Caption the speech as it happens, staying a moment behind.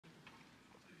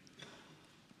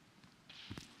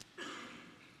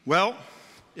Well,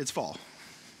 it's fall.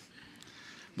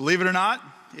 Believe it or not,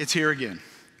 it's here again.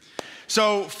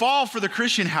 So fall for the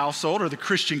Christian household, or the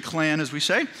Christian clan as we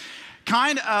say,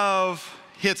 kind of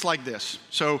hits like this.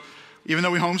 So even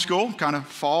though we homeschool, kind of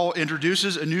fall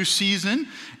introduces a new season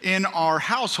in our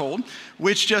household,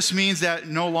 which just means that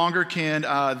no longer can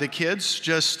the kids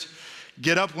just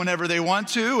get up whenever they want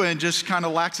to and just kind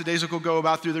of lackadaisical go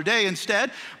about through their day. Instead,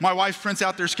 my wife prints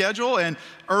out their schedule, and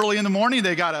early in the morning,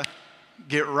 they got to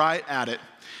get right at it.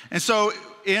 And so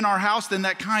in our house, then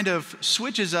that kind of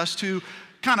switches us to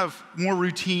kind of more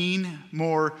routine,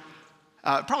 more,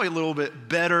 probably a little bit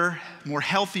better, more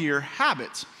healthier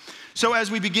habits. So as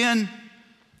we begin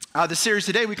the series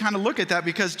today, we kind of look at that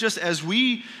because just as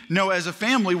we know as a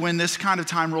family, when this kind of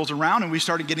time rolls around and we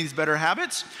started getting these better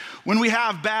habits, when we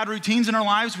have bad routines in our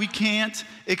lives, we can't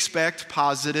expect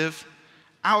positive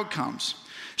outcomes.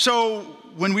 So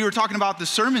when we were talking about the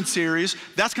sermon series,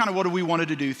 that's kind of what we wanted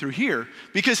to do through here.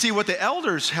 Because see, what the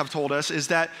elders have told us is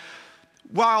that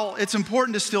while it's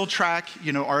important to still track,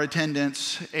 our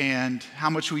attendance and how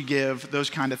much we give, those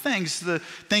kind of things, the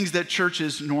things that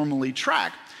churches normally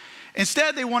track,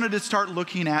 instead they wanted to start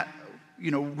looking at,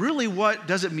 really what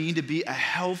does it mean to be a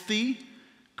healthy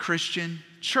Christian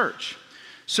church?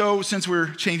 So since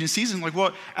we're changing season,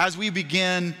 as we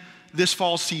begin this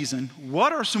fall season,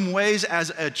 what are some ways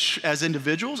as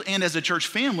individuals and as a church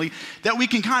family that we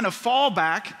can kind of fall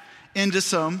back into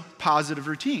some positive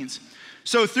routines?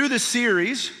 So through this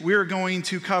series, we're going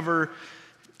to cover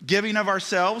giving of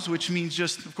ourselves, which means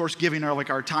just, of course, giving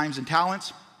our times and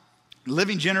talents,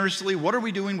 living generously, what are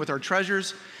we doing with our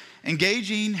treasures,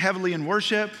 engaging heavily in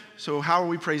worship, so how are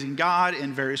we praising God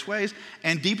in various ways,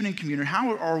 and deepening community,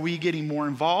 how are we getting more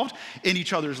involved in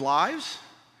each other's lives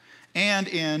and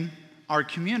in our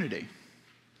community.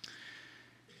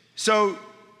 So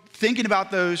thinking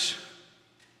about those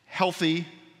healthy,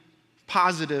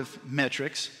 positive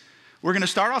metrics, we're going to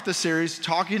start off this series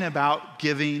talking about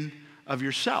giving of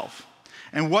yourself.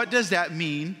 And what does that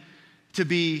mean to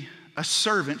be a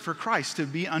servant for Christ, to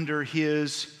be under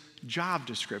his job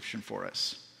description for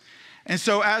us? And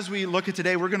so as we look at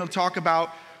today, we're going to talk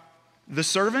about the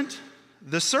servant,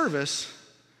 the service,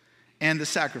 and the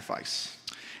sacrifice.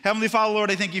 Heavenly Father,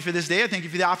 Lord, I thank you for this day. I thank you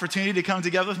for the opportunity to come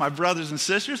together with my brothers and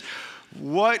sisters.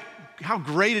 How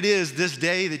great it is this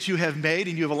day that you have made,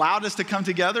 and you have allowed us to come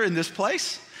together in this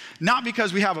place, not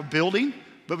because we have a building,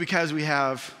 but because we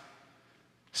have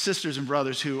sisters and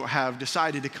brothers who have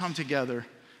decided to come together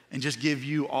and just give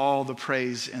you all the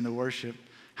praise and the worship.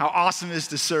 How awesome it is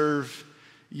to serve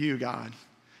you, God.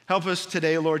 Help us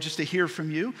today, Lord, just to hear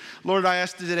from you. Lord, I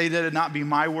ask today that it not be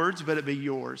my words, but it be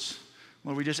yours.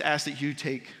 Lord, we just ask that you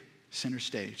take center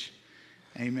stage.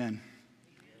 Amen.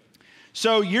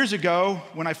 So years ago,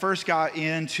 when I first got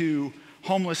into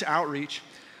homeless outreach,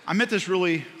 I met this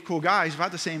really cool guy. He's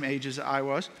about the same age as I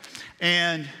was.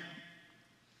 And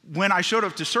when I showed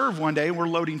up to serve one day, we're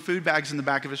loading food bags in the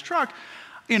back of his truck,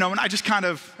 and I just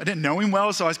I didn't know him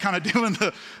well, so I was kind of doing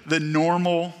the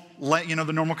normal,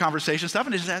 the normal conversation stuff,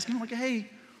 and I just asked him,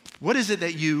 hey, what is it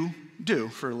that you do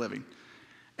for a living?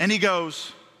 And he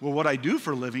goes, well, what I do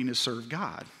for a living is serve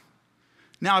God.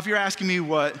 Now, if you're asking me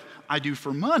what I do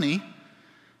for money,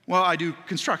 well, I do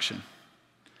construction.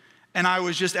 And I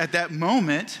was just at that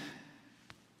moment,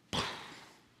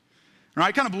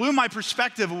 right, kind of blew my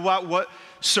perspective about what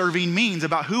serving means,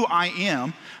 about who I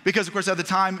am. Because, of course, at the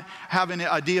time, having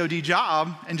a DOD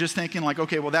job and just thinking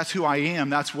okay, well, that's who I am,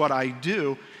 that's what I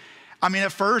do.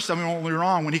 At first, don't get me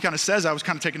wrong, when he kind of says that, I was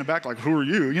kind of taken aback, who are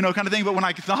you, kind of thing. But when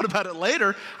I thought about it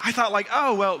later, I thought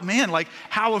oh, well, man,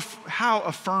 how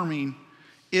affirming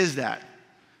is that?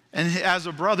 And as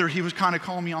a brother, he was kind of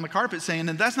calling me on the carpet saying,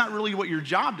 and that's not really what your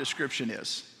job description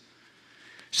is.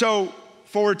 So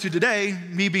forward to today,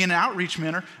 me being an outreach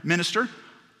minister,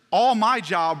 all my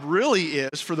job really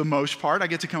is, for the most part, I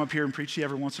get to come up here and preach to you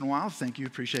every once in a while. Thank you,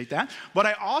 appreciate that. But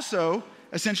I also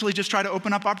essentially just try to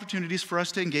open up opportunities for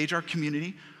us to engage our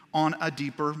community on a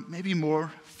deeper, maybe more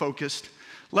focused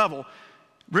level.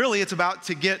 Really, it's about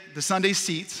to get the Sunday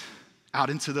seats out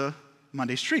into the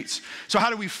Monday streets. So how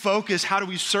do we focus? How do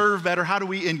we serve better? How do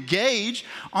we engage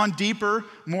on deeper,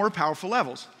 more powerful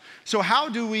levels? So how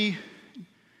do we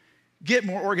get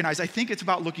more organized? I think it's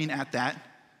about looking at that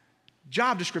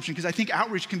job description, because I think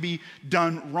outreach can be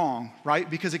done wrong, right?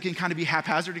 Because it can kind of be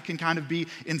haphazard. It can kind of be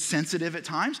insensitive at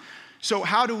times. So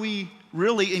how do we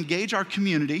really engage our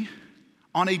community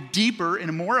on a deeper and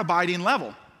a more abiding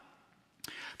level?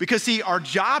 Because see, our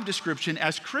job description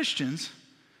as Christians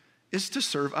is to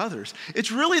serve others.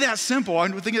 It's really that simple. I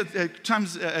think at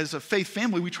times as a faith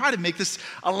family, we try to make this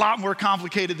a lot more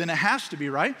complicated than it has to be,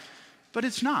 right? But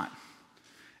it's not.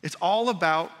 It's all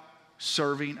about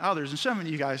serving others. And some of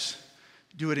you guys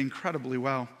do it incredibly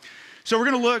well. So we're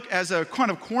going to look as a kind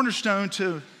of cornerstone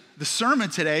to the sermon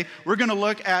today. We're going to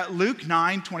look at Luke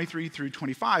 9:23 through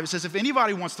 25. It says, if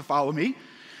anybody wants to follow me,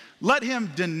 let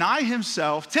him deny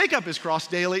himself, take up his cross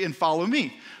daily, and follow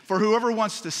me. For whoever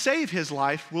wants to save his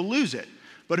life will lose it.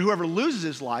 But whoever loses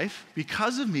his life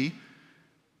because of me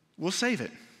will save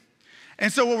it.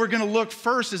 And so what we're going to look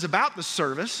first is about the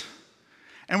service.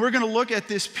 And we're going to look at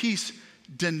this piece,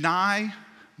 deny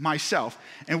myself.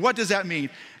 And what does that mean?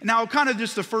 Now, kind of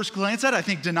just the first glance at it, I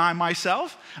think deny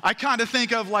myself. I kind of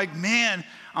think of like, man,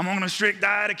 I'm on a strict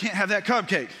diet. I can't have that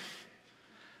cupcake.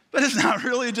 But it's not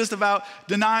really just about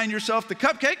denying yourself the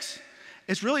cupcakes.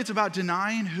 It's about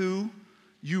denying who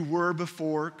you were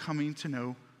before coming to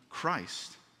know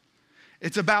Christ.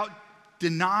 It's about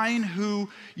denying who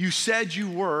you said you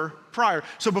were prior.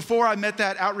 So before I met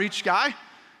that outreach guy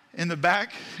in the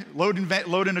back, loading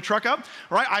a truck up,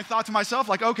 right? I thought to myself,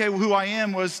 like, okay, well, who I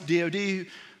am was DOD,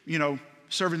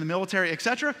 serving the military,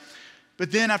 etc.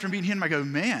 But then after meeting him, I go,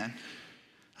 man,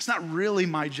 that's not really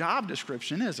my job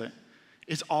description, is it?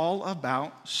 It's all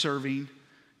about serving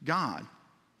God,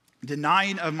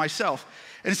 denying of myself.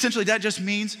 And essentially that just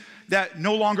means that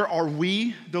no longer are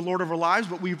we the Lord of our lives,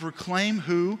 but we proclaim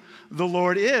who the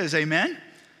Lord is, amen?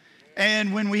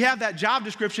 And when we have that job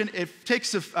description, it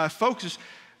takes the focus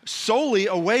solely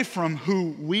away from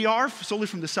who we are, solely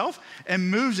from the self, and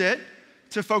moves it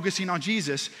to focusing on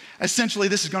Jesus. Essentially,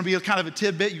 this is going to be kind of a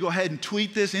tidbit. You go ahead and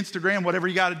tweet this, Instagram, whatever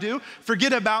you got to do.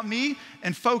 Forget about me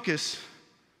and focus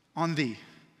on thee.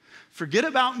 Forget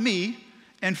about me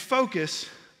and focus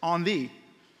on thee.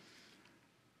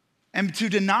 And to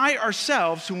deny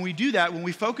ourselves, when we do that, when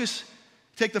we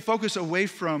take the focus away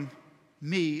from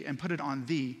me and put it on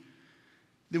thee,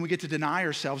 then we get to deny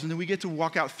ourselves, and then we get to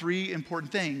walk out three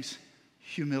important things: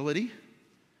 humility,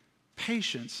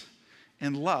 patience,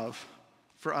 and love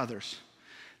for others.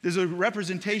 These are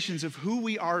representations of who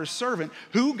we are as servant,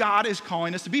 who God is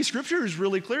calling us to be. Scripture is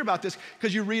really clear about this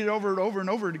because you read it over and over and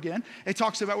over again. It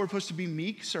talks about we're supposed to be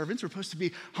meek servants. We're supposed to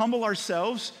be humble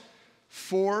ourselves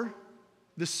for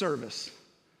the service,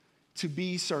 to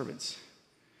be servants.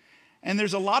 And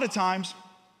there's a lot of times,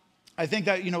 I think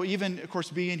that, even, of course,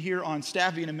 being here on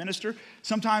staff, being a minister,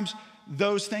 sometimes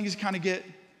those things kind of get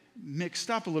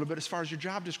mixed up a little bit as far as your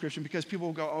job description, because people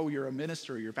will go, oh, you're a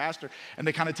minister, or you're a pastor, and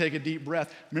they kind of take a deep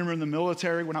breath. Remember in the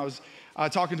military when I was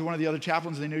talking to one of the other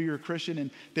chaplains, they knew you were a Christian, and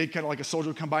they'd kind of like a soldier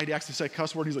would come by, he'd actually say a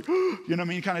cuss word, and he's like, you know what I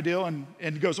mean, kind of deal, and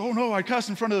he goes, oh no, I cussed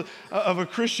in front of a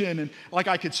Christian, and like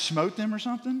I could smote them or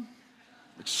something.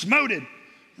 Like, smoted,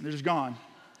 and they're just gone.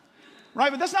 Right,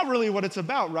 but that's not really what it's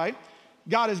about, right?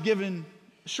 God has given,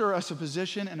 sure, us a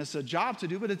position and it's a job to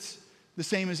do, but it's the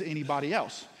same as anybody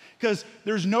else. Because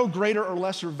there's no greater or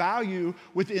lesser value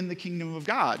within the kingdom of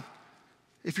God.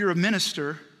 If you're a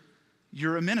minister,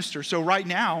 you're a minister. So right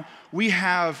now, we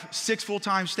have 6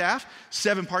 full-time staff,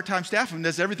 7 part-time staff, and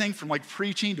does everything from like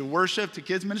preaching to worship to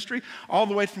kids ministry, all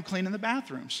the way from cleaning the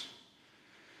bathrooms.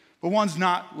 But one's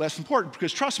not less important,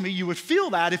 because trust me, you would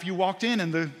feel that if you walked in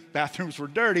and the bathrooms were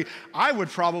dirty. I would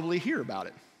probably hear about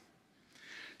it.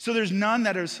 So there's none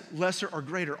that is lesser or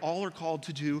greater. All are called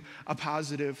to do a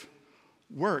positive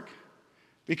work.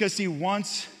 Because see,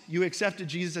 once you accepted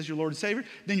Jesus as your Lord and Savior,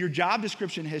 then your job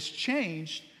description has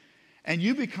changed and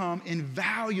you become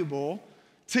invaluable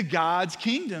to God's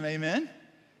kingdom, amen?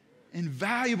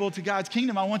 Invaluable to God's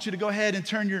kingdom. I want you to go ahead and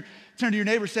turn to your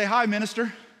neighbor and say, hi,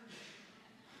 minister.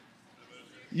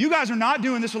 You guys are not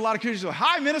doing this with a lot of Christians. So,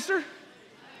 hi, minister.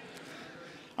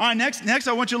 All right, next,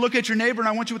 I want you to look at your neighbor, and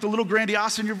I want you with a little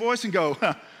grandiosity in your voice and go,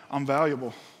 I'm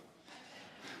valuable.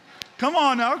 Come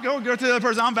on now, go to the other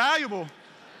person, I'm valuable.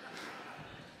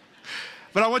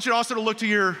 But I want you also to look to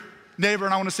your neighbor,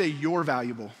 and I want to say, you're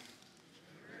valuable.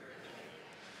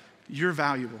 You're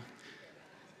valuable.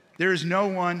 There is no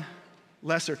one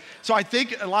lesser. So I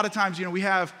think a lot of times, we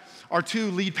have our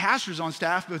 2 lead pastors on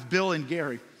staff with Bill and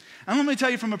Gary. And let me tell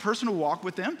you, from a personal walk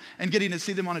with them and getting to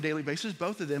see them on a daily basis,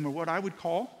 both of them are what I would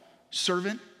call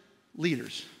servant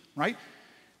leaders, right?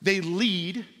 They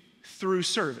lead through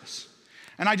service.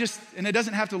 And it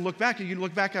doesn't have to look back. You can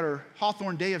look back at our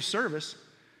Hawthorne Day of Service,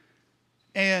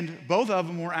 and both of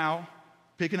them were out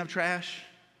picking up trash,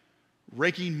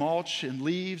 raking mulch and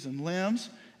leaves and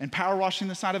limbs, and power washing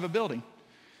the side of a building.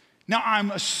 Now, I'm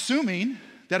assuming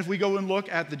that if we go and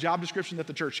look at the job description that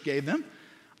the church gave them,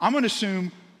 I'm going to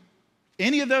assume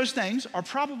any of those things are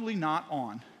probably not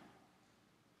on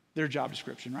their job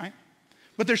description, right?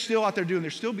 But they're still out there they're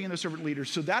still being those servant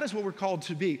leaders. So that is what we're called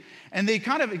to be. And they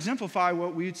kind of exemplify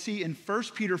what we would see in 1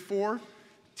 Peter 4,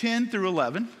 10 through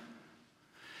 11.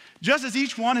 Just as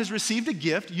each one has received a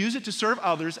gift, use it to serve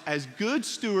others as good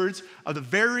stewards of the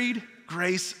varied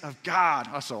grace of God.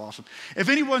 That's so awesome. If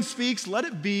anyone speaks, let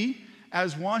it be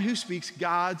as one who speaks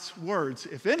God's words.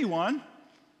 If anyone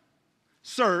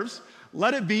serves,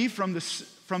 let it be from the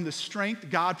strength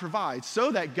God provides,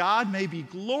 so that God may be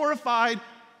glorified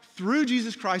through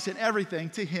Jesus Christ in everything.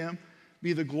 To him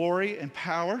be the glory and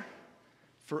power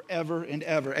forever and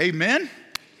ever. Amen?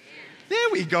 There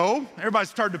we go. Everybody's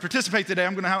starting to participate today.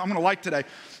 I'm gonna like today.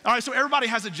 All right, so everybody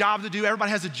has a job to do.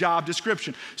 Everybody has a job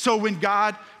description. So when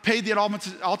God paid the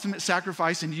ultimate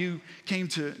sacrifice and you came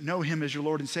to know him as your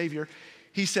Lord and Savior,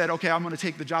 he said, okay, I'm gonna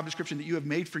take the job description that you have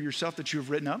made for yourself, that you have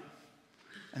written up,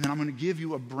 and then I'm gonna give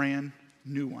you a brand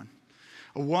new one.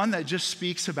 A one that just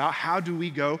speaks about how do we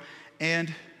go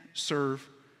and serve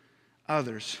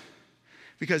others.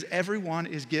 Because everyone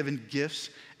is given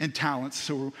gifts and talents.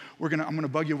 So I'm gonna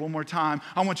bug you one more time.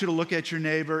 I want you to look at your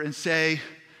neighbor and say,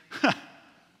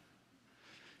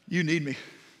 you need me.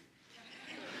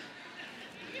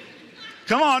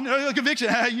 Come on,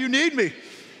 conviction, you need me.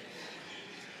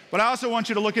 But I also want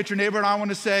you to look at your neighbor and I want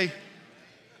to say,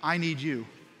 I need you.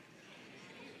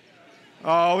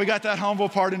 Oh, we got that humble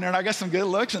part in there, and I got some good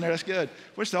looks in there. That's good.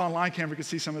 Wish the online camera could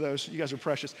see some of those. You guys are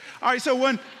precious. All right, so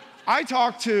when I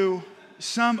talk to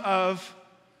some of,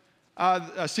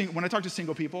 when I talk to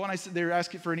single people, and they're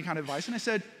asking for any kind of advice, and I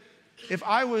said, if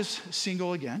I was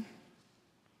single again,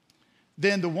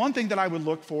 then the one thing that I would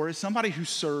look for is somebody who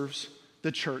serves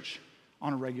the church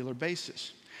on a regular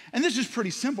basis. And this is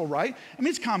pretty simple, right? I mean,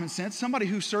 it's common sense. Somebody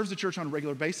who serves the church on a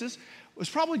regular basis was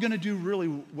probably going to do really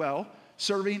well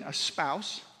serving a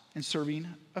spouse and serving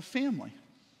a family.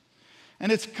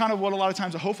 And it's kind of what a lot of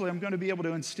times, hopefully, I'm going to be able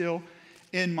to instill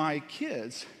in my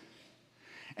kids.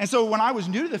 And so when I was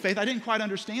new to the faith, I didn't quite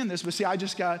understand this, but see, I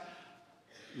just got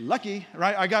lucky,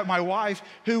 right? I got my wife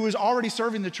who was already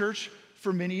serving the church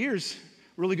for many years.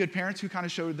 Really good parents who kind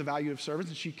of showed the value of service,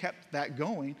 and she kept that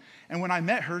going. And when I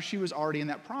met her, she was already in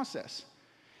that process.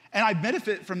 And I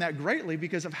benefit from that greatly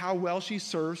because of how well she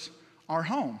serves our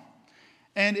home.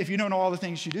 And if you don't know all the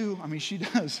things she do, I mean, she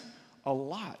does a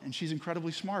lot, and she's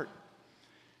incredibly smart.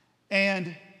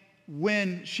 And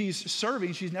when she's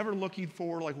serving, she's never looking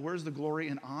for, like, where's the glory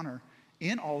and honor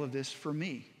in all of this for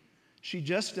me? She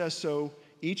just does so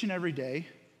each and every day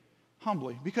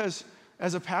humbly. Because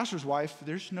as a pastor's wife,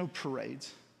 there's no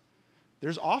parades.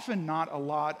 There's often not a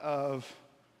lot of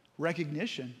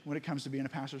recognition when it comes to being a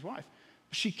pastor's wife.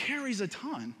 She carries a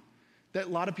ton that a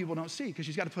lot of people don't see because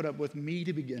she's got to put up with me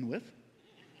to begin with.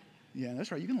 Yeah,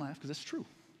 that's right. You can laugh because that's true.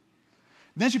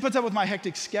 Then she puts up with my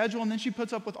hectic schedule, and then she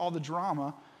puts up with all the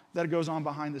drama that goes on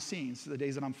behind the scenes. The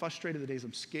days that I'm frustrated, the days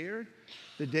I'm scared,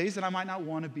 the days that I might not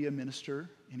want to be a minister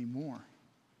anymore.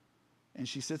 And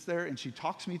she sits there and she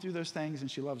talks me through those things, and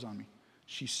she loves on me.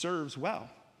 She serves well.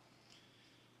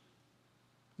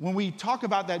 When we talk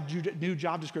about that new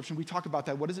job description, we talk about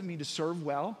that. What does it mean to serve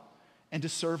well and to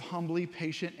serve humbly,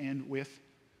 patient, and with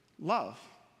love?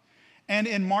 And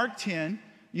in Mark 10,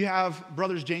 you have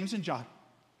brothers James and John.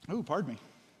 Oh, pardon me.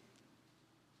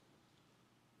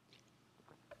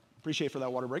 Appreciate for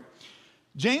that water break.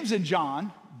 James and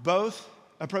John both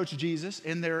approach Jesus,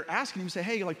 and they're asking him, say,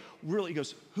 hey, like, really, he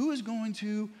goes, who is going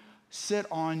to sit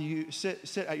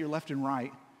at your left and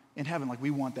right in heaven? Like,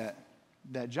 we want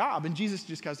that job. And Jesus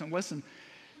just goes, listen,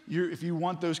 if you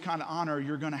want those kind of honor,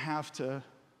 you're going to have to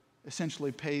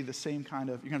essentially pay the same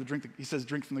kind of, you're going to drink, he says,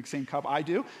 drink from the same cup I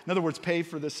do. In other words, pay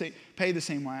the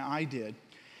same way I did.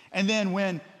 And then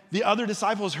when the other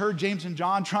disciples heard James and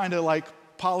John trying to, like,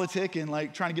 politic and,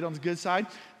 like, trying to get on the good side,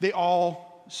 they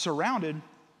all surrounded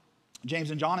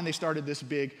James and John, and they started this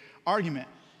big argument.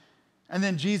 And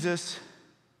then Jesus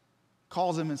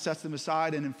calls them and sets them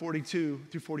aside, and in 42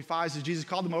 through 45 says, Jesus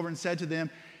called them over and said to them,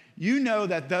 you know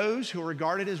that those who are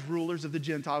regarded as rulers of the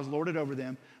Gentiles lord it over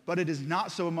them, but it is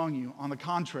not so among you. On the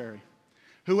contrary,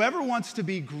 whoever wants to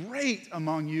be great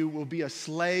among you will be a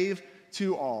slave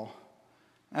to all.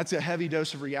 That's a heavy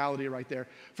dose of reality right there.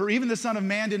 For even the Son of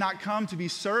Man did not come to be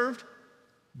served,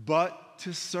 but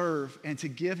to serve and to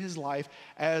give his life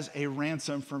as a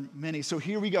ransom for many. So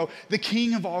here we go. The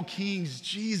King of all kings,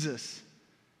 Jesus,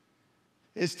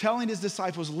 is telling his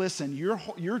disciples, listen,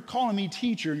 you're calling me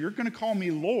teacher, you're going to call me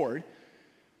Lord,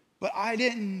 but I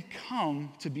didn't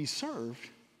come to be served.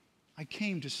 I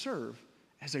came to serve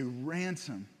as a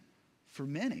ransom for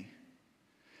many.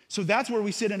 So that's where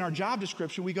we sit in our job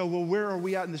description. We go, well, where are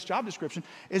we at in this job description?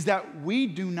 Is that we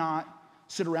do not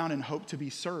sit around and hope to be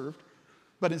served,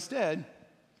 but instead,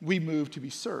 we move to be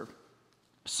served.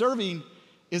 Serving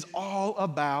is all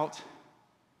about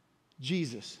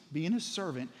Jesus. Being a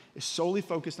servant is solely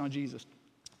focused on Jesus.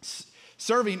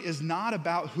 Serving is not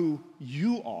about who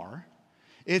you are.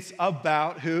 It's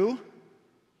about who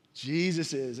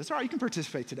Jesus is. That's all right. You can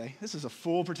participate today. This is a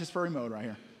full participatory mode right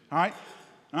here. All right?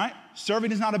 All right?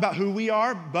 Serving is not about who we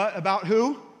are, but about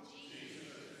who? Jesus.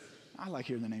 I like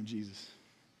hearing the name Jesus.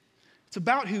 It's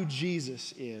about who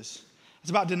Jesus is.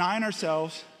 It's about denying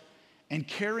ourselves and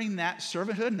carrying that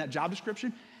servanthood and that job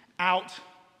description out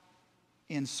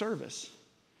in service.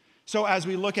 So as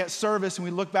we look at service and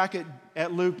we look back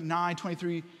at Luke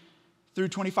 9:23 through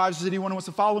 25, it says, anyone who wants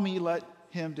to follow me, let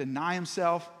him deny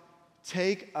himself,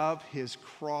 take up his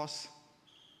cross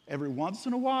every once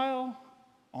in a while,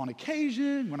 on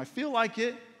occasion, when I feel like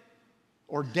it,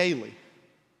 or daily.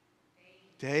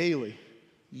 Daily.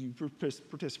 You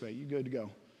participate. You're good to go.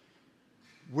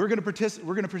 We're going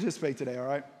to participate today, all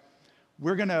right?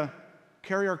 We're going to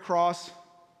carry our cross.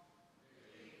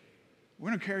 We're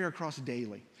going to carry our cross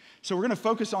daily. So we're going to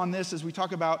focus on this as we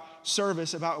talk about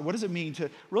service, about what does it mean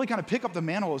to really kind of pick up the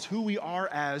mantle as who we are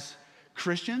as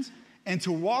Christians and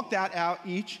to walk that out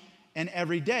each and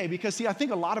every day. Because, see, I think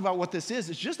a lot about what this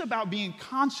is. It's just about being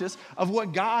conscious of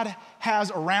what God has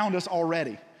around us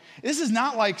already. This is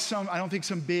not like I don't think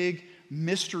some big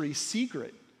mystery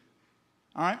secret,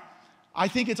 all right? I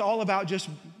think it's all about just,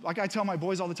 like I tell my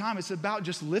boys all the time, it's about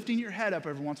just lifting your head up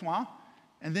every once in a while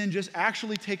and then just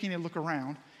actually taking a look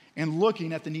around and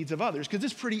looking at the needs of others, because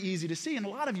it's pretty easy to see. And a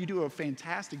lot of you do a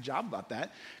fantastic job about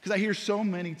that, because I hear so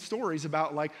many stories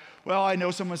about like, well, I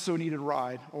know someone so needed a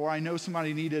ride, or I know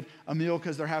somebody needed a meal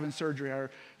because they're having surgery,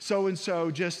 or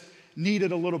so-and-so just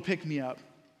needed a little pick-me-up,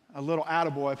 a little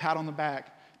attaboy, a pat on the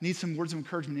back, needs some words of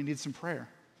encouragement, and needs some prayer.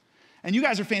 And you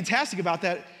guys are fantastic about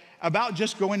that, about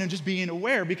just going and just being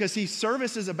aware, because, see,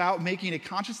 service is about making a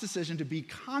conscious decision to be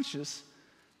conscious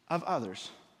of others.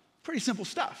 Pretty simple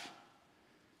stuff.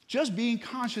 Just being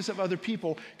conscious of other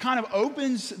people kind of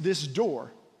opens this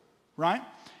door, right?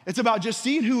 It's about just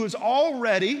seeing who is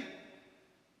already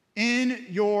in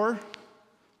your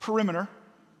perimeter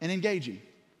and engaging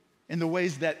in the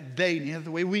ways that they need, not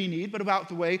the way we need, but about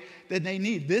the way that they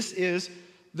need. This is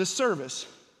the service.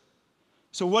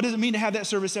 So what does it mean to have that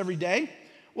service every day?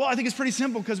 Well, I think it's pretty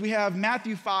simple, because we have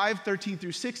Matthew 5:13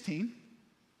 through 16.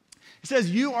 It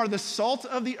says, you are the salt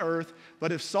of the earth,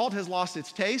 but if salt has lost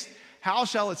its taste, how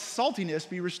shall its saltiness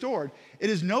be restored?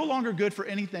 It is no longer good for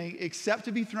anything except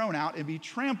to be thrown out and be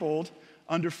trampled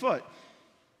underfoot,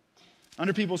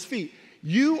 under people's feet.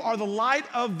 You are the light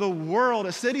of the world.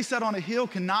 A city set on a hill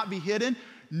cannot be hidden,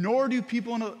 nor do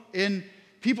people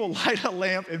light a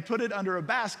lamp and put it under a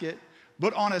basket,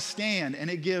 but on a stand, and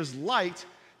it gives light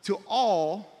to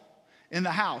all in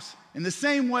the house. In the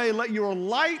same way, let your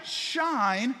light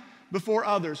shine before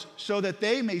others, so that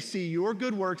they may see your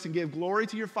good works and give glory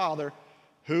to your Father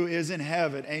who is in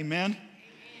heaven. Amen?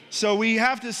 So we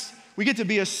get to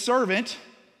be a servant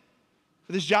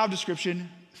for this job description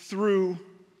through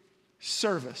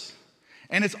service.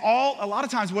 And it's all, a lot of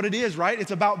times what it is, right?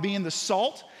 It's about being the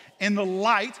salt and the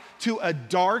light to a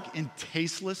dark and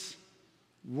tasteless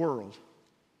world.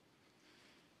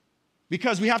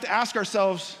 Because we have to ask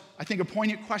ourselves, I think, a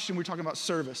poignant question when we're talking about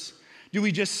service. Do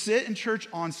we just sit in church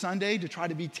on Sunday to try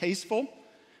to be tasteful,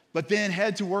 but then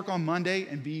head to work on Monday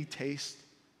and be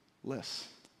tasteless?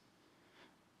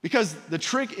 Because the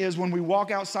trick is, when we walk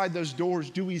outside those doors,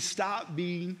 do we stop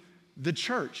being the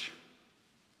church?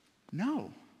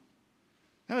 No.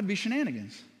 That would be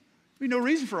shenanigans. There'd be no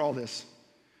reason for all this.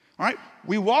 All right?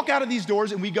 We walk out of these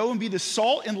doors and we go and be the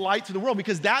salt and light to the world,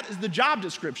 because that is the job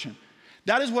description.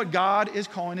 That is what God is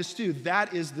calling us to.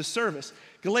 That is the service.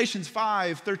 Galatians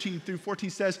 5:13 through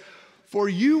 14 says, for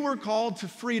you were called to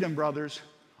freedom, brothers,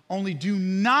 only do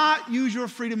not use your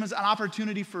freedom as an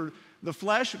opportunity for the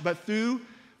flesh, but through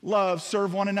love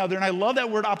serve one another. And I love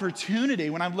that word opportunity.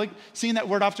 When I'm seeing that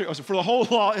word opportunity, for the whole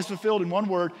law is fulfilled in one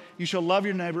word, you shall love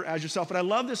your neighbor as yourself. But I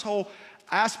love this whole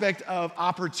aspect of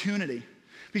opportunity.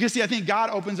 Because, see, I think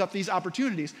God opens up these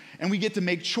opportunities, and we get to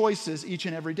make choices each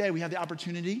and every day. We have the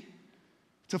opportunity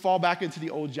to fall back into the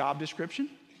old job description,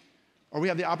 or we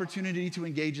have the opportunity to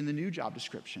engage in the new job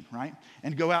description, right?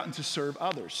 And go out and to serve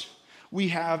others. We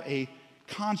have a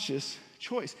conscious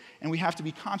choice, and we have to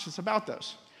be conscious about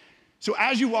those. So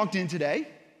as you walked in today,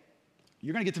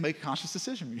 you're going to get to make a conscious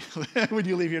decision when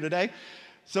you leave here today.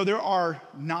 So there are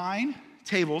 9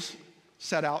 tables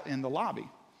set out in the lobby.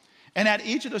 And at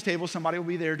each of those tables, somebody will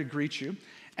be there to greet you.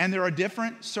 And there are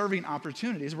different serving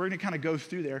opportunities. We're going to kind of go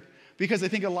through there, because I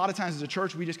think a lot of times as a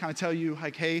church, we just kind of tell you,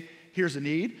 like, hey, here's a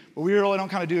need. But we really don't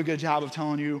kind of do a good job of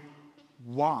telling you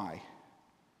why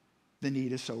the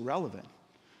need is so relevant,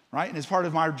 right? And as part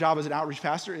of my job as an outreach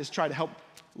pastor is try to help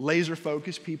laser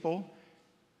focus people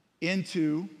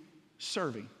into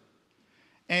serving.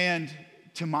 And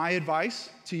to my advice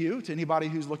to you, to anybody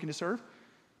who's looking to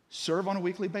serve on a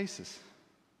weekly basis.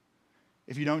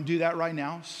 If you don't do that right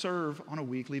now, serve on a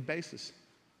weekly basis.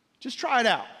 Just try it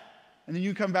out. And then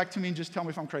you come back to me and just tell me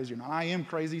if I'm crazy or not. I am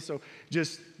crazy, so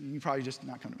you probably just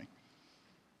not come to me.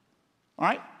 All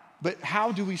right? But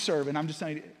how do we serve? And I'm just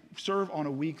saying, serve on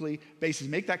a weekly basis.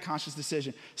 Make that conscious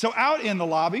decision. So out in the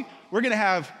lobby, we're going to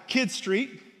have Kids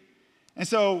Street. And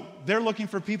so they're looking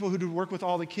for people who do work with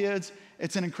all the kids.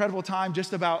 It's an incredible time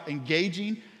just about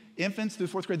engaging infants through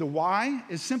fourth grade. The why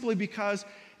is simply because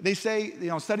they say,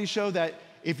 studies show that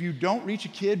if you don't reach a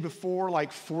kid before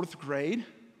like fourth grade,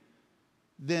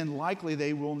 then likely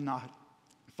they will not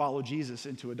follow Jesus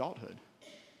into adulthood.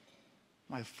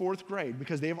 By fourth grade,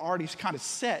 because they've already kind of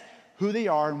set who they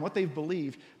are and what they've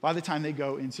believed by the time they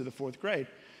go into the fourth grade.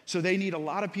 So they need a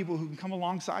lot of people who can come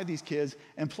alongside these kids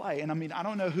and play. And I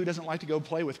don't know who doesn't like to go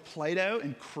play with Play-Doh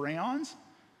and crayons,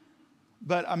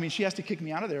 but she has to kick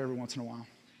me out of there every once in a while.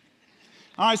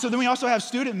 All right, so then we also have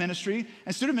student ministry.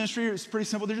 And student ministry is pretty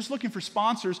simple. They're just looking for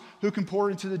sponsors who can pour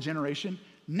into the generation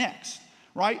next,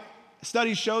 right?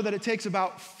 Studies show that it takes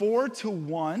about 4 to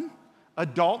 1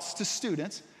 adults to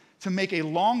students to make a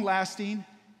long-lasting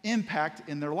impact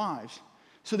in their lives.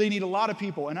 So they need a lot of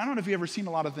people. And I don't know if you've ever seen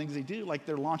a lot of things they do, like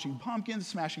they're launching pumpkins,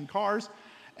 smashing cars,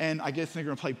 and I guess they're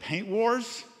going to play paint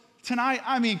wars tonight.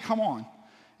 Come on.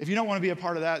 If you don't want to be a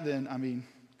part of that, then,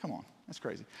 come on. That's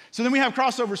crazy. So then we have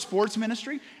crossover sports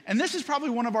ministry, and this is probably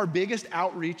one of our biggest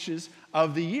outreaches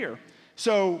of the year.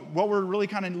 So what we're really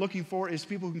kind of looking for is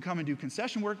people who can come and do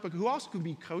concession work, but who also can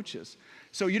be coaches.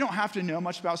 So you don't have to know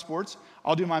much about sports.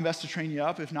 I'll do my best to train you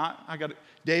up. If not, I got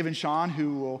Dave and Sean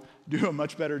who will do a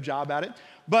much better job at it.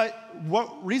 But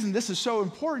what reason this is so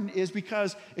important is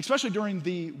because, especially during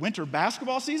the winter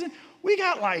basketball season, we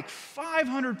got like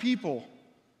 500 people,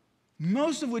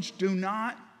 most of which do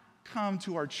not come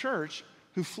to our church,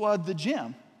 who flood the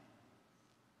gym.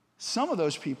 Some of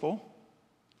those people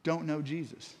don't know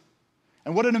Jesus.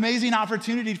 And what an amazing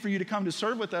opportunity for you to come to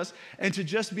serve with us and to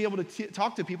just be able to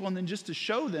talk to people and then just to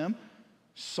show them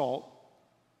salt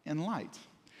and light.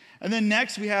 And then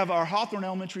next we have our Hawthorne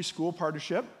Elementary School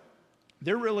partnership.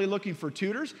 They're really looking for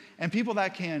tutors and people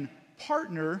that can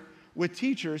partner with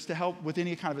teachers to help with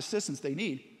any kind of assistance they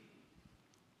need.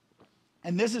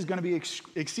 And this is going to be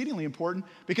exceedingly important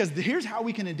because here's how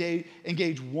we can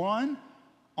engage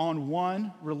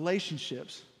one-on-one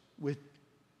relationships with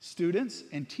students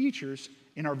and teachers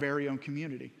in our very own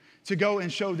community, to go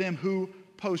and show them who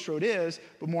Post Road is,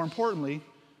 but more importantly,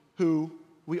 who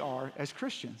we are as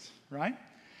Christians, right?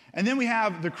 And then we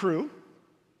have the crew.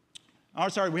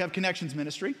 We have Connections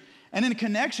Ministry. And in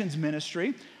Connections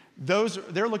Ministry,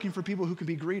 they're looking for people who can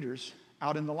be greeters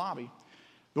out in the lobby.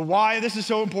 The why this is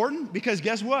so important, because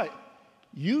guess what?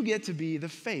 You get to be the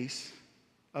face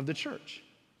of the church.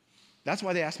 That's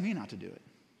why they asked me not to do it.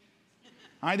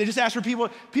 All right, they just asked for people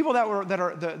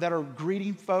that are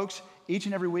greeting folks each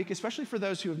and every week, especially for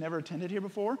those who have never attended here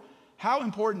before. How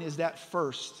important is that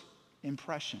first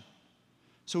impression?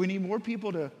 So we need more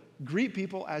people to greet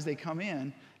people as they come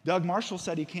in. Doug Marshall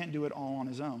said he can't do it all on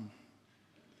his own.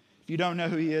 If you don't know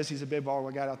who he is, he's a big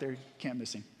baller guy out there. You can't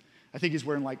miss him. I think he's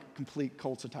wearing like complete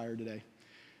Colts attire today.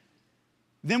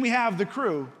 Then we have the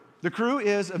crew. The crew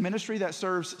is a ministry that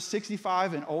serves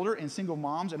 65 and older and single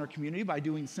moms in our community by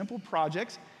doing simple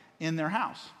projects in their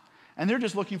house. And they're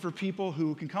just looking for people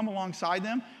who can come alongside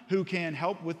them, who can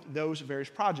help with those various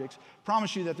projects.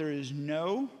 Promise you that there is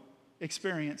no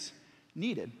experience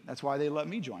needed. That's why they let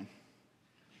me join.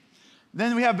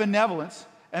 Then we have benevolence.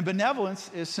 And benevolence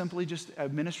is simply just a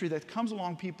ministry that comes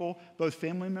along people, both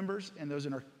family members and those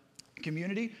in our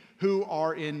community, who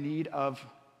are in need of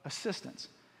assistance.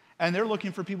 And they're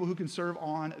looking for people who can serve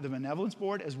on the benevolence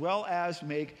board as well as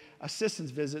make assistance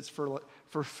visits for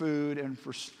food and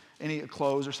for any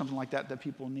clothes or something like that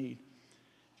people need.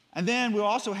 And then we'll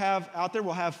also have out there,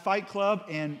 we'll have Fight Club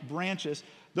and Branches.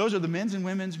 Those are the men's and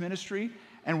women's ministry.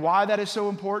 And why that is so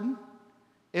important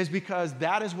is because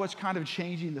that is what's kind of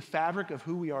changing the fabric of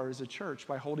who we are as a church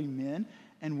by holding men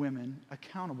and women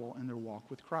accountable in their walk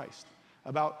with Christ.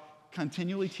 About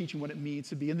continually teaching what it means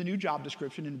to be in the new job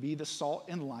description and to be the salt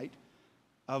and light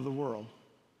of the world.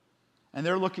 And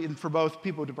they're looking for both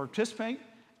people to participate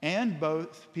and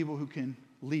both people who can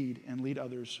lead and lead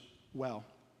others well.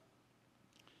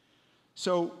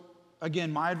 So, again,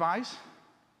 my advice,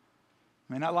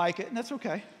 you may not like it, and that's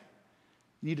okay.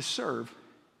 You need to serve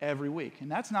every week. And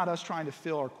that's not us trying to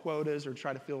fill our quotas or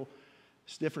try to fill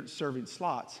different serving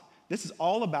slots. This is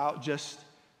all about just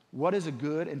what is a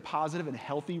good and positive and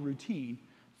healthy routine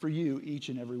for you each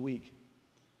and every week?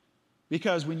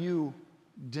 Because when you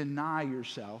deny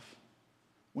yourself,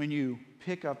 when you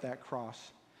pick up that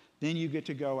cross, then you get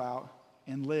to go out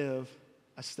and live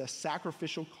a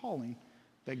sacrificial calling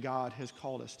that God has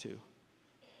called us to.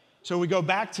 So we go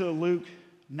back to Luke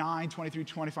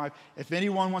 9:23-25. If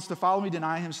anyone wants to follow me,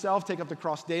 deny himself, take up the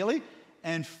cross daily,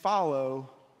 and follow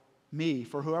me.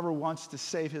 For whoever wants to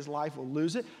save his life will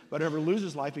lose it, but whoever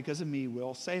loses life because of me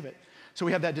will save it. So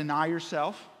we have that deny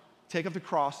yourself, take up the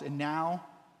cross, and now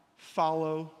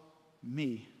follow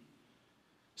me.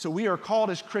 So we are called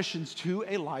as Christians to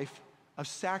a life of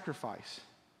sacrifice.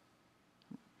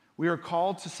 We are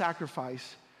called to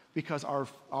sacrifice because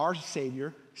our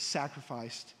Savior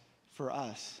sacrificed for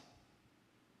us.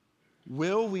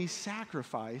 Will we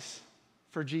sacrifice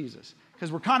for Jesus?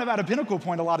 Because we're kind of at a pinnacle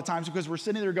point a lot of times because we're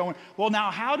sitting there going, well,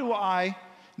 now how do I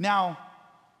now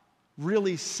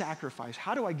really sacrifice?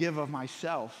 How do I give of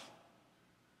myself?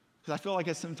 Because I feel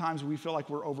like sometimes we feel like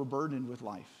we're overburdened with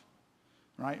life,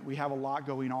 right? We have a lot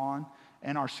going on,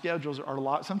 and our schedules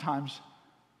are sometimes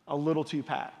a little too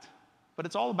packed. But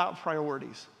it's all about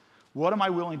priorities. What am I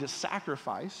willing to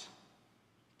sacrifice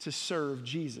to serve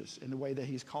Jesus in the way that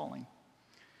he's calling?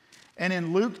 And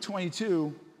in Luke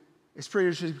 22, it's pretty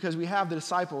interesting because we have the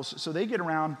disciples, so they get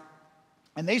around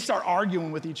and they start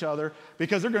arguing with each other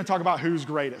because they're going to talk about who's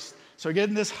greatest. So they get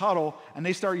in this huddle and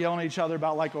they start yelling at each other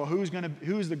about like, well, who's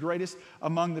the greatest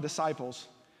among the disciples?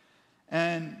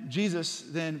 And Jesus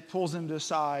then pulls them to the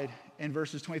side in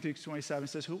verses 23-27,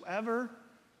 says, whoever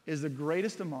is the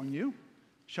greatest among you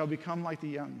shall become the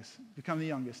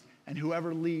youngest, and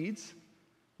whoever leads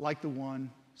like the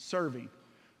one serving.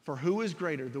 For who is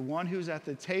greater, the one who's at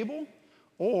the table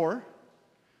or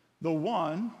the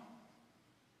one,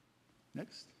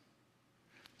 next,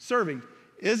 serving?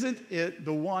 Isn't it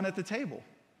the one at the table?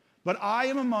 But I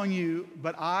am among you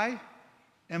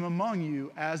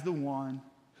as the one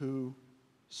who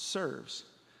serves.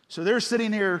 So they're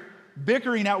sitting here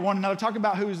bickering at one another, talking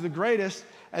about who's the greatest,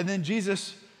 and then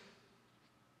Jesus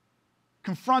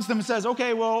confronts them and says,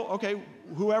 okay,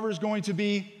 whoever's going to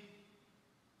be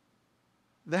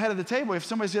the head of the table, if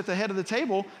somebody's at the head of the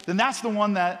table, then that's the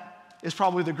one that is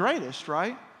probably the greatest,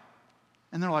 right?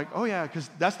 And they're like, oh yeah, because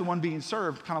that's the one being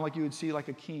served, kind of like you would see like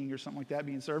a king or something like that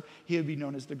being served. He would be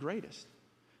known as the greatest.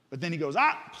 But then he goes,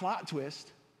 plot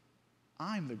twist,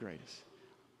 I'm the greatest.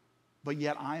 But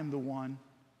yet I am the one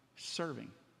serving.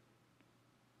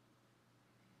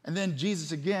 And then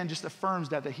Jesus again just affirms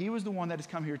that he was the one that has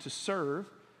come here to serve,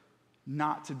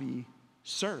 not to be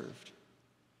served.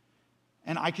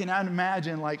 And I cannot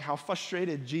imagine like how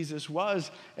frustrated Jesus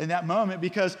was in that moment,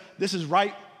 because this is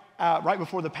right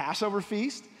before the Passover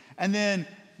feast. And then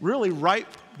really right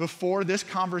before this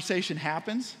conversation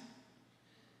happens,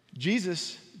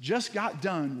 Jesus just got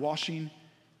done washing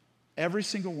every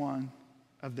single one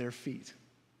of their feet.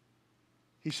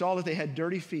 He saw that they had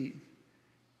dirty feet,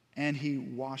 and he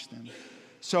washed them.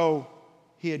 So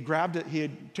he had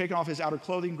taken off his outer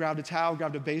clothing, grabbed a towel,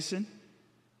 grabbed a basin,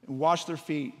 and washed their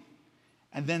feet,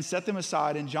 and then set them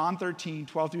aside. And John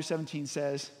 13:12-17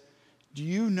 says, do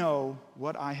you know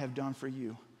what I have done for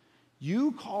you?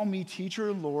 You call me teacher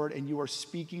and Lord, and you are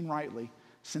speaking rightly,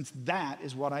 since that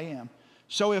is what I am.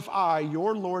 So if I,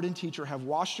 your Lord and teacher, have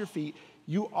washed your feet,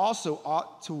 you also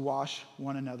ought to wash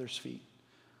one another's feet.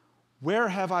 Where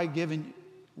have I given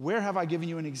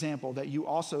you an example that you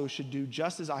also should do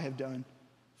just as I have done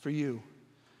for you?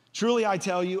 Truly I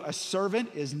tell you, a servant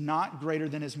is not greater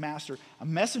than his master. A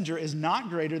messenger is not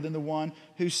greater than the one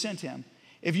who sent him.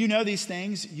 If you know these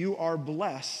things, you are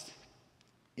blessed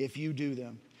if you do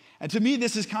them. And to me,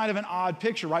 this is kind of an odd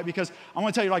picture, right? Because I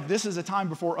want to tell you, like, this is a time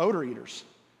before odor eaters.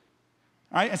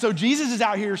 All right? And so Jesus is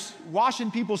out here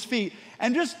washing people's feet.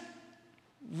 And just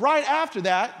right after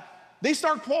that, they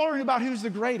start quarreling about who's the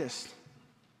greatest.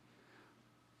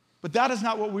 But that is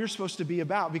not what we're supposed to be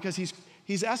about, because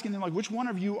he's asking them, like, which one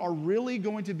of you are really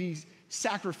going to be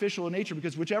sacrificial in nature?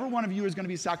 Because whichever one of you is going to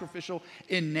be sacrificial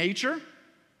in nature,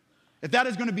 if that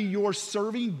is going to be your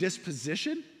serving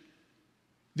disposition,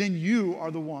 then you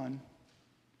are the one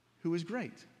who is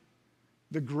great.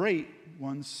 The great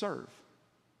ones serve.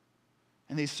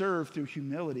 And they serve through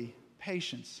humility,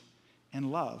 patience,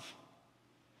 and love.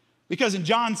 Because in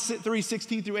John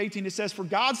 3:16-18, it says, for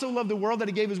God so loved the world that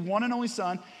he gave his one and only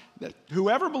Son, that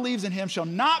whoever believes in him shall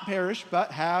not perish,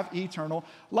 but have eternal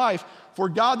life. For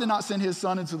God did not send his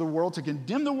Son into the world to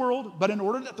condemn the world, but in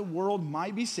order that the world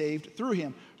might be saved through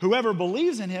him. Whoever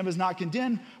believes in him is not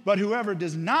condemned, but whoever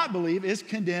does not believe is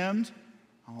condemned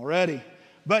already.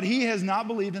 But he has not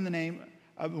believed in the name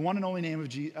of the one and only name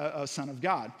of Son of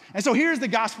God. And so here's the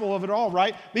gospel of it all,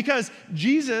 right? Because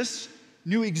Jesus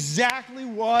knew exactly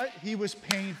what he was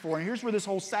paying for. And here's where this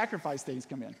whole sacrifice things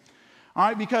come in. All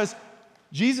right, because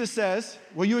Jesus says,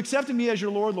 well, you accepted me as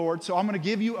your Lord, so I'm going to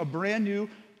give you a brand new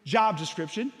job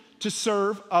description to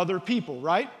serve other people,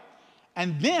 right?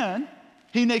 And then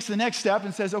he makes the next step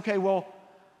and says, okay, well,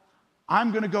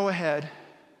 I'm going to go ahead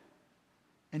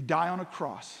and die on a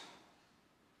cross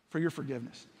for your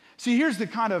forgiveness. See, here's the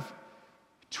kind of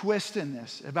twist in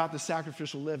this about the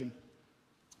sacrificial living.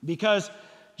 Because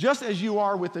just as you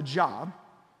are with a job,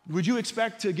 would you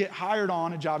expect to get hired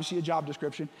on a job, you see a job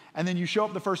description, and then you show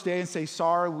up the first day and say,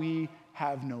 sorry, we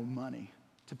have no money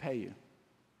to pay you,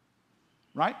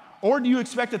 right? Or do you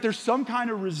expect that there's some kind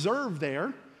of reserve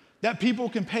there that people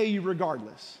can pay you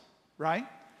regardless, right?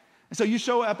 And so you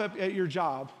show up at your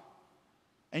job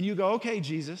and you go, okay,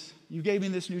 Jesus, you gave me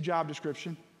this new job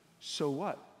description, so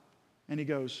what? And he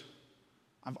goes,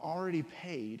 I've already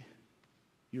paid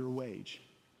your wage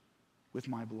with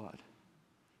my blood.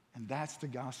 And that's the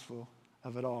gospel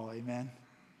of it all, amen?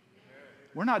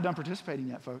 We're not done participating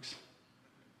yet, folks.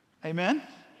 Amen?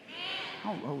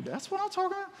 Oh, that's what I'm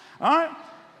talking about? All right.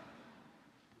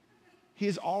 He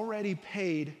has already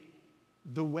paid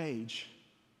the wage.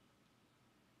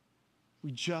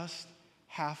 We just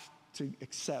have to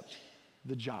accept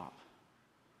the job.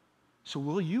 So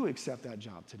will you accept that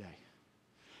job today?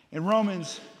 In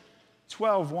Romans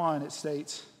 12:1, it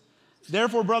states,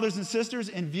 therefore, brothers and sisters,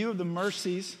 in view of the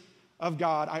mercies of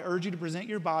God, I urge you to present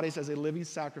your bodies as a living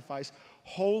sacrifice,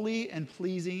 holy and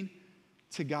pleasing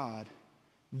to God.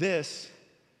 This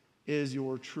is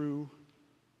your true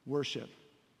worship.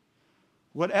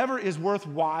 Whatever is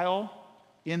worthwhile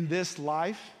in this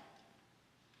life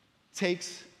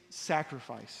takes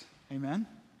sacrifice. Amen?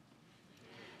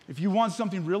 If you want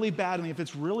something really badly, if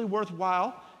it's really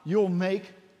worthwhile, you'll make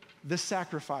the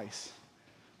sacrifice.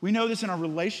 We know this in our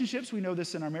relationships, we know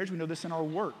this in our marriage, we know this in our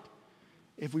work.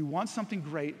 If we want something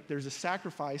great, there's a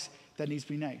sacrifice that needs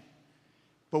to be made.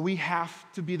 But we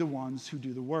have to be the ones who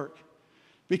do the work.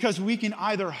 Because we can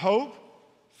either hope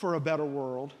for a better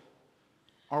world,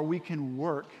 or we can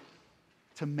work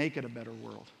to make it a better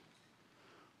world.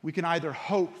 We can either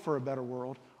hope for a better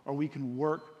world, or we can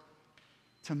work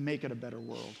to make it a better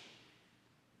world.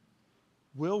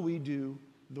 Will we do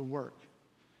the work?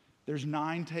 There's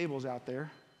 9 tables out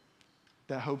there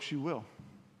that hopes you will.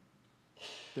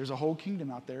 There's a whole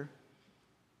kingdom out there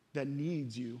that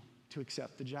needs you to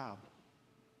accept the job.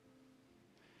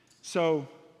 So,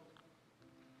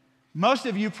 most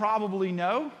of you probably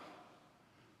know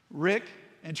Rick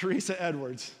and Teresa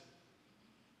Edwards.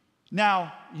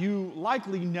 Now, you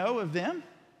likely know of them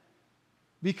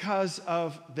because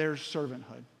of their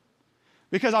servanthood.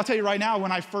 Because I'll tell you right now,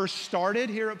 when I first started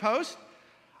here at Post,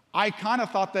 I kind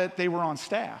of thought that they were on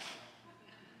staff.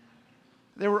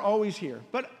 They were always here.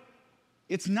 But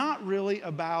it's not really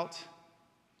about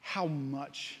how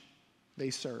much they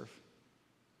serve.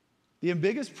 The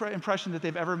biggest impression that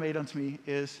they've ever made onto me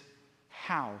is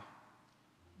how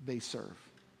they serve.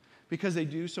 Because they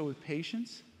do so with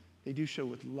patience, they do so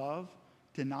with love,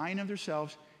 denying of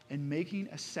themselves, and making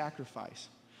a sacrifice.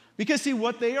 Because see,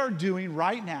 what they are doing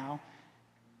right now,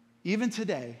 even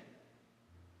today,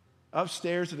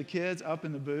 upstairs to the kids, up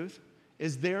in the booth,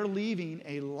 is they're leaving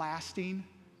a lasting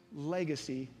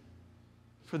legacy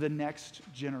for the next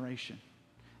generation.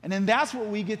 And then that's what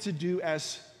we get to do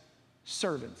as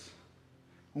servants.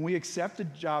 When we accept the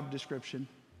job description,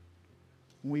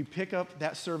 when we pick up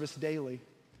that service daily,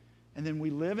 and then we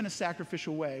live in a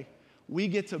sacrificial way, we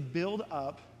get to build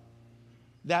up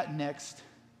that next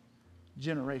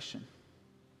generation.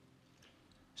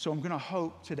 So I'm going to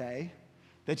hope today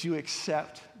that you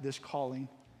accept this calling,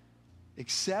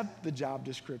 accept the job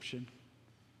description,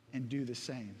 and do the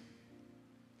same.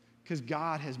 Because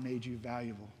God has made you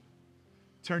valuable.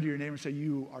 Turn to your neighbor and say,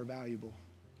 you are valuable.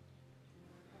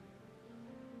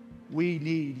 We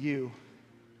need you.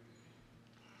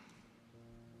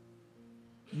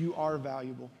 You are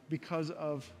valuable because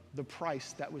of the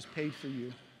price that was paid for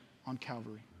you on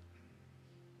Calvary.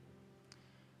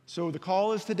 So the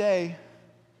call is today,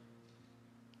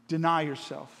 deny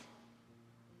yourself.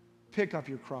 Pick up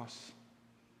your cross.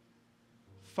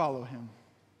 Follow him.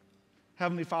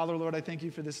 Heavenly Father, Lord, I thank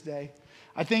you for this day.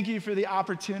 I thank you for the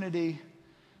opportunity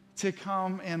to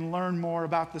come and learn more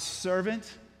about the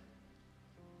servant,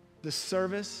 the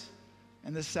service,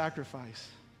 and the sacrifice.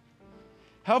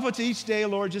 Help us each day,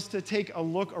 Lord, just to take a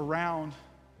look around,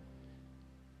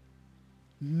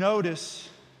 notice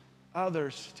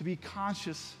others, to be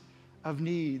conscious of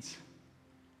needs,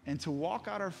 and to walk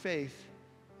out our faith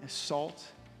as salt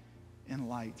and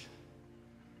light.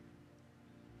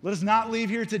 Let us not leave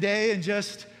here today and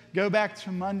just go back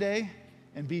to Monday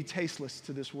and be tasteless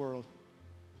to this world,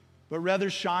 but rather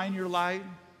shine your light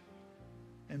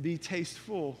and be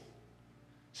tasteful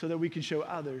so that we can show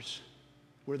others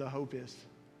where the hope is.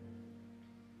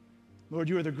 Lord,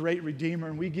 you are the great Redeemer,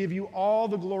 and we give you all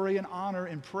the glory and honor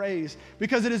and praise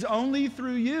because it is only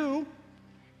through you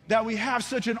that we have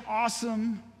such an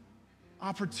awesome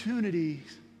opportunity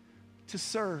to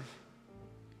serve.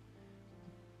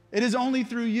 It is only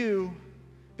through you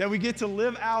that we get to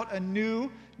live out a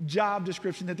new job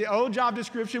description, that the old job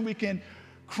description we can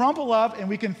crumple up and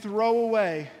we can throw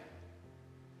away,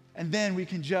 and then we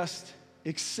can just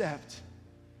accept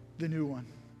the new one.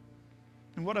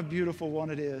 And what a beautiful one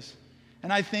it is.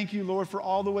 And I thank you, Lord, for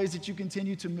all the ways that you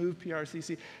continue to move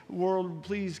PRCC. Lord,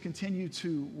 please continue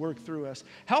to work through us.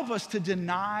 Help us to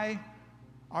deny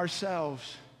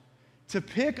ourselves, to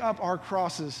pick up our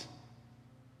crosses,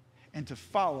 and to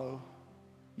follow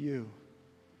you.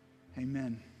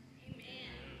 Amen.